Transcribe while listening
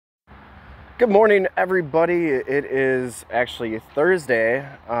Good morning, everybody. It is actually Thursday,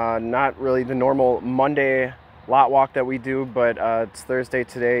 not really the normal Monday lot walk that we do, but it's Thursday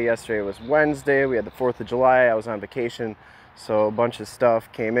today. Yesterday was Wednesday. We had the 4th of July. I was on vacation, so a bunch of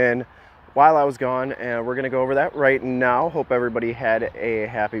stuff came in while I was gone, and we're going to go over that right now. Hope everybody had a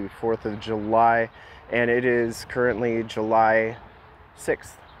happy 4th of July, and it is currently July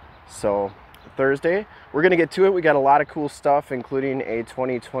 6th, so Thursday. We're gonna get to it. We got a lot of cool stuff, including a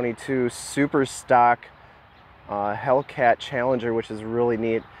 2022 super stock Hellcat Challenger, which is really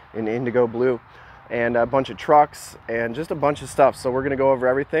neat, in indigo blue, and a bunch of trucks and just a bunch of stuff. So we're gonna go over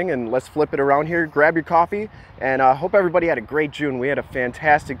everything, and let's flip it around here. Grab your coffee, and hope everybody had a great June. We had a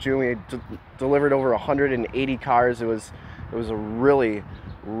fantastic June. We delivered over 180 cars. It was a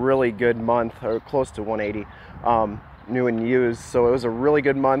really good month, or close to 180. New and used, so it was a really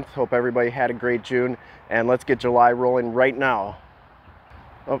good month. Hope everybody had a great June, and let's get July rolling right now.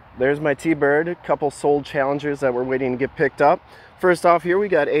 Oh, there's my T-Bird. A couple sold Challengers that we're waiting to get picked up. First off here, we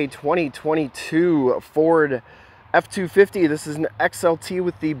got a 2022 Ford F-250. This is an XLT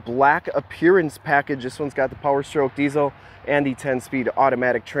with the black appearance package. This one's got the Power Stroke diesel and the 10-speed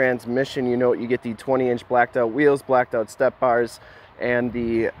automatic transmission. You know, you get the 20-inch blacked out wheels, blacked out step bars, and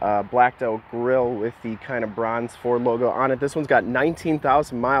the blacked out grille with the kind of bronze Ford logo on it. This one's got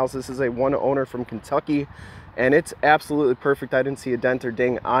 19,000 miles. This is a one owner from Kentucky, and it's absolutely perfect. I didn't see a dent or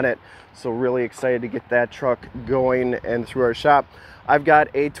ding on it, so really excited to get that truck going and through our shop. I've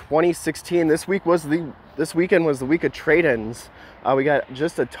got a 2016. This weekend was the week of trade-ins. We got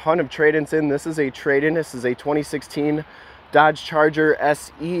just a ton of trade-ins in. This is a trade-in. This is a 2016 Dodge Charger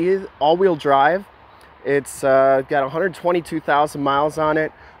SE all-wheel drive. It's got 122,000 miles on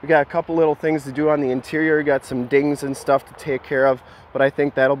it. We got a couple little things to do on the interior. We got some dings and stuff to take care of, but I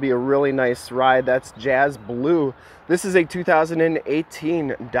think that'll be a really nice ride. That's Jazz Blue. This is a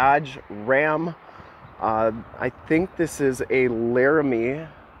 2018 Dodge Ram. I think this is a LARAMIE.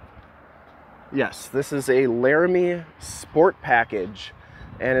 Yes, this is a LARAMIE Sport Package,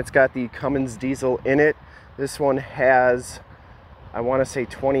 and it's got the Cummins diesel in it. This one has, I want to say,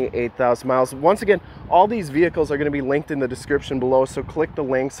 28,000 miles. Once again, all these vehicles are going to be linked in the description below, so click the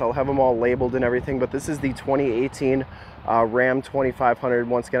links. I'll have them all labeled and everything, but this is the 2018 Ram 2500.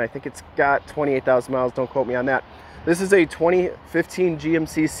 Once again, I think it's got 28,000 miles. Don't quote me on that. This is a 2015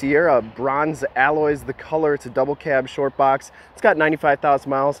 GMC Sierra, bronze alloys, the color. It's a double cab short box. It's got 95,000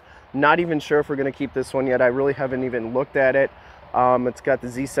 miles. Not even sure if we're going to keep this one yet. I really haven't even looked at it. It's got the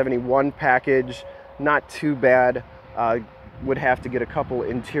Z71 package. Not too bad. Would have to get a couple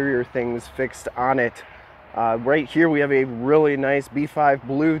interior things fixed on it. Right here we have a really nice B5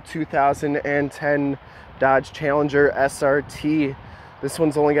 Blue 2010 Dodge Challenger SRT. This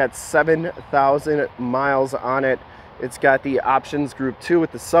one's only got 7,000 miles on it. It's got the options group 2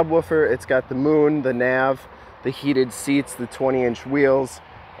 with the subwoofer. It's got the moon, the nav, the heated seats, the 20-inch wheels,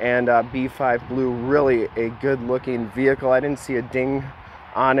 and B5 Blue. Really a good looking vehicle. I didn't see a ding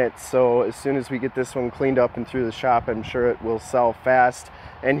on it, so as soon as we get this one cleaned up and through the shop, I'm sure it will sell fast.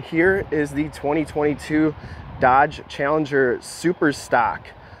 And here is the 2022 Dodge Challenger Super Stock.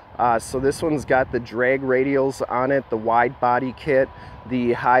 So this one's got the drag radials on it, the wide body kit,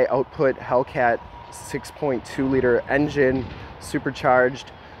 the high output Hellcat 6.2 liter engine,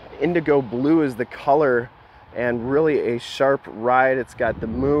 supercharged. Indigo blue is the color, and really a sharp ride. It's got the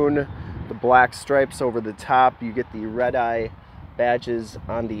moon, the black stripes over the top. You get the red eye badges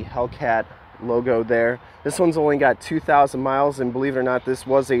on the Hellcat logo there. This one's only got 2,000 miles, and believe it or not, this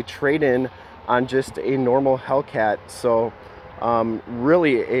was a trade-in on just a normal Hellcat. So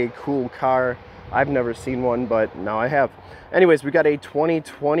really a cool car. I've never seen one, but now I have. Anyways, we got a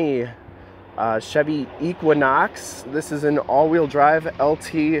 2020 Chevy Equinox. This is an all-wheel drive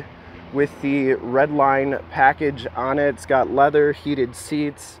LT with the red line package on it. It's got leather, heated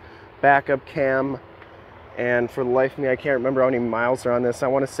seats, backup cam, and for the life of me, I can't remember how many miles are on this. I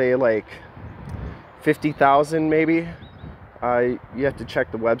want to say like 50,000 maybe. You have to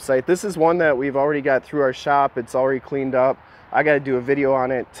check the website. This is one that we've already got through our shop. It's already cleaned up. I got to do a video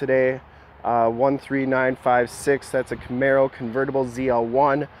on it today. 13956. That's a Camaro convertible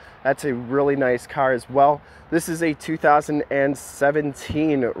ZL1. That's a really nice car as well. This is a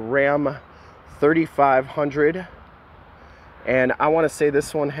 2017 Ram 3500, and I want to say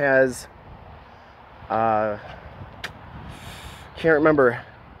this one has can't remember,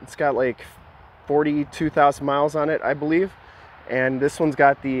 it's got like 42,000 miles on it, I believe. And this one's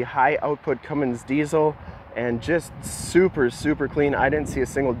got the high output Cummins diesel, and just super clean. I didn't see a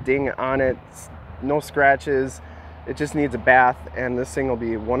single ding on it, no scratches. It just needs a bath, and this thing will be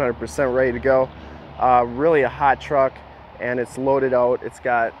 100% ready to go. Really a hot truck, and it's loaded out. It's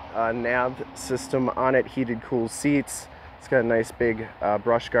got a nav system on it, heated cool seats. It's got a nice big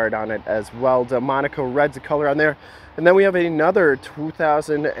brush guard on it as well. Delmonico red's the color on there. And then we have another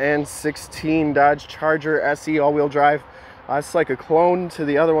 2016 Dodge Charger SE all-wheel drive. It's like a clone to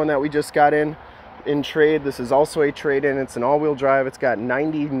the other one that we just got in trade. This is also a trade-in. It's an all-wheel drive. It's got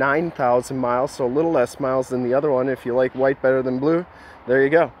 99,000 miles, so a little less miles than the other one. If you like white better than blue, there you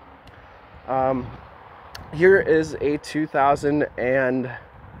go. Here is a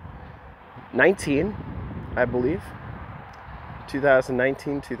 2019, I believe.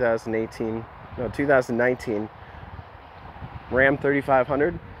 2019 Ram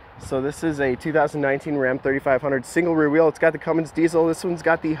 3500. So this is a 2019 Ram 3500 single rear wheel. It's got the Cummins diesel. This one's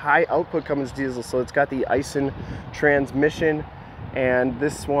got the high output Cummins diesel, so it's got the Ison transmission, and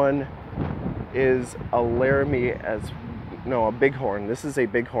this one is a LARAMIE a bighorn. This is a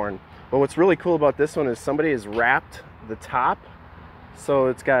bighorn. But what's really cool about this one is somebody has wrapped the top, so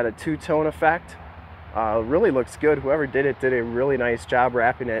it's got a two-tone effect. Really looks good. Whoever did it did a really nice job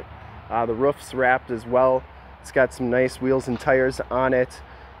wrapping it. The roof's wrapped as well. It's got some nice wheels and tires on it.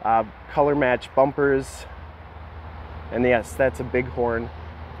 Color match bumpers, and yes, that's a bighorn.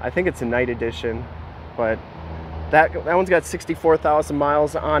 I think it's a night edition, but that one's got 64,000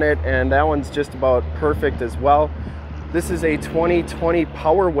 miles on it, and that one's just about perfect as well. This is a 2020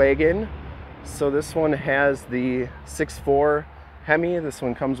 Power Wagon, so this one has the 6.4 Hemi. This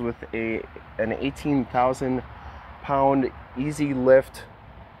one comes with an 18,000 pound easy lift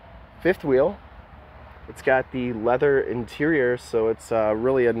fifth wheel. It's got the leather interior, so it's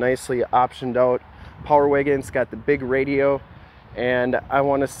really a nicely optioned out Power Wagon. It's got the big radio, and I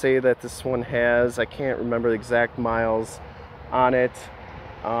want to say that this one has, I can't remember the exact miles on it.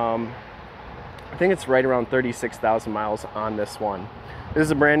 I think it's right around 36,000 miles on this one. This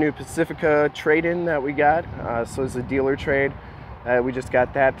is a brand new Pacifica trade-in that we got, so it's a dealer trade. We just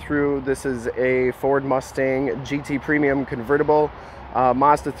got that through. This is a Ford Mustang GT Premium convertible.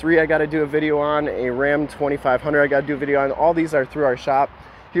 Mazda 3 I got to do a video on, a Ram 2500 I got to do a video on. All these are through our shop.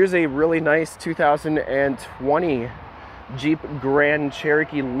 Here's a really nice 2020 Jeep Grand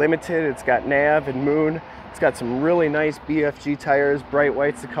Cherokee Limited. It's got nav and moon. It's got some really nice BFG tires, bright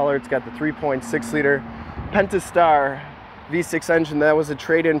white's the color. It's got the 3.6 liter Pentastar V6 engine. That was a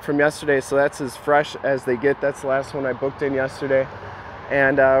trade-in from yesterday, so that's as fresh as they get. That's the last one I booked in yesterday.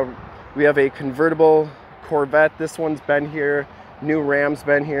 And we have a convertible Corvette. This one's been here. New Ram's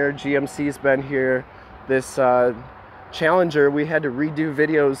been here, GMC's been here. This Challenger, we had to redo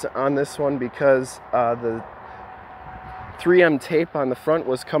videos on this one because the 3M tape on the front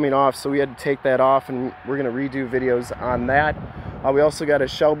was coming off, so we had to take that off, and we're gonna redo videos on that. We also got a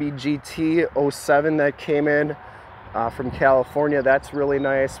Shelby GT 07 that came in from California. That's really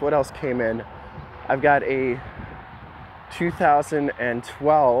nice. What else came in? I've got a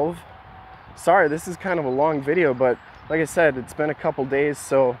 2012. Sorry, this is kind of a long video, but like I said, it's been a couple days,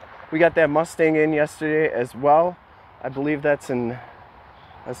 so we got that Mustang in yesterday as well. I believe that's in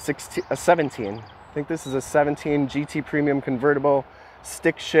a 17. I think this is a 17 GT Premium convertible,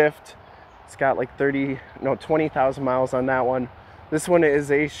 stick shift. It's got like 20,000 miles on that one. This one is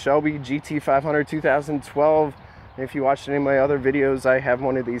a Shelby GT 500 2012. If you watched any of my other videos, I have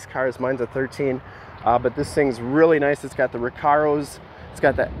one of these cars. Mine's a 13, but this thing's really nice. It's got the Recaros. It's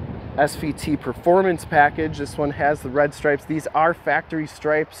got the SVT performance package. This one has the red stripes. These are factory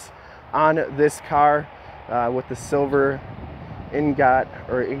stripes on this car with the silver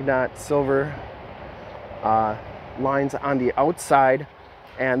Ignat silver lines on the outside.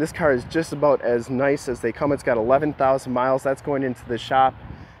 And this car is just about as nice as they come. It's got 11,000 miles. That's going into the shop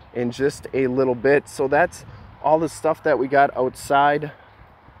in just a little bit. So that's all the stuff that we got outside.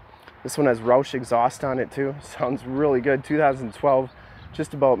 This one has Roush exhaust on it too. Sounds really good. 2012.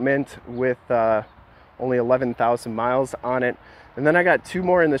 Just about mint with only 11,000 miles on it. And then I got two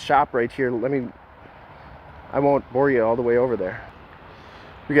more in the shop right here. I won't bore you all the way over there.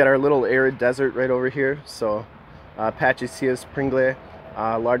 We got our little arid desert right over here. So Pachisia Springle,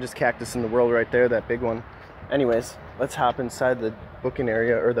 largest cactus in the world right there, that big one. Anyways, let's hop inside the booking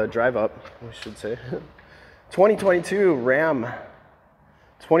area, or the drive up, I should say. 2022 Ram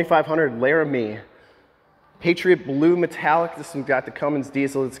 2500 LARAMIE. Patriot Blue Metallic. This one's got the Cummins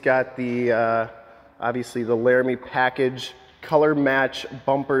diesel. It's got the, obviously the LARAMIE package, color match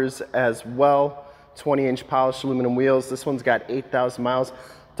bumpers as well. 20-inch polished aluminum wheels. This one's got 8,000 miles.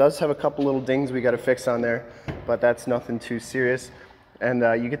 Does have a couple little dings we got to fix on there, but that's nothing too serious. And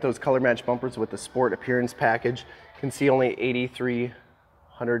you get those color match bumpers with the sport appearance package. You can see only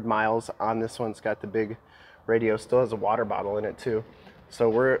 8,300 miles on this one. It's got the big radio. Still has a water bottle in it too. So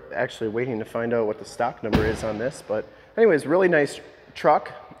we're actually waiting to find out what the stock number is on this, but anyways, really nice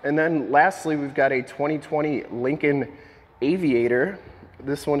truck. And then lastly, we've got a 2020 Lincoln Aviator.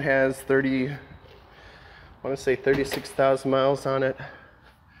 This one has 36,000 miles on it,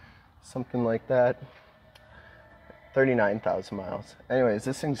 something like that. 39,000 miles. Anyways,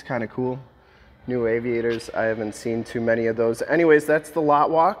 this thing's kind of cool. New Aviators, I haven't seen too many of those. Anyways, that's the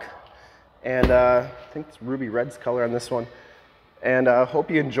lot walk. And I think it's ruby red's color on this one. And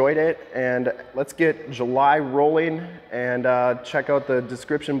hope you enjoyed it. And let's get July rolling. And check out the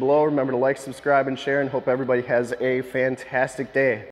description below. Remember to like, subscribe, and share. And hope everybody has a fantastic day.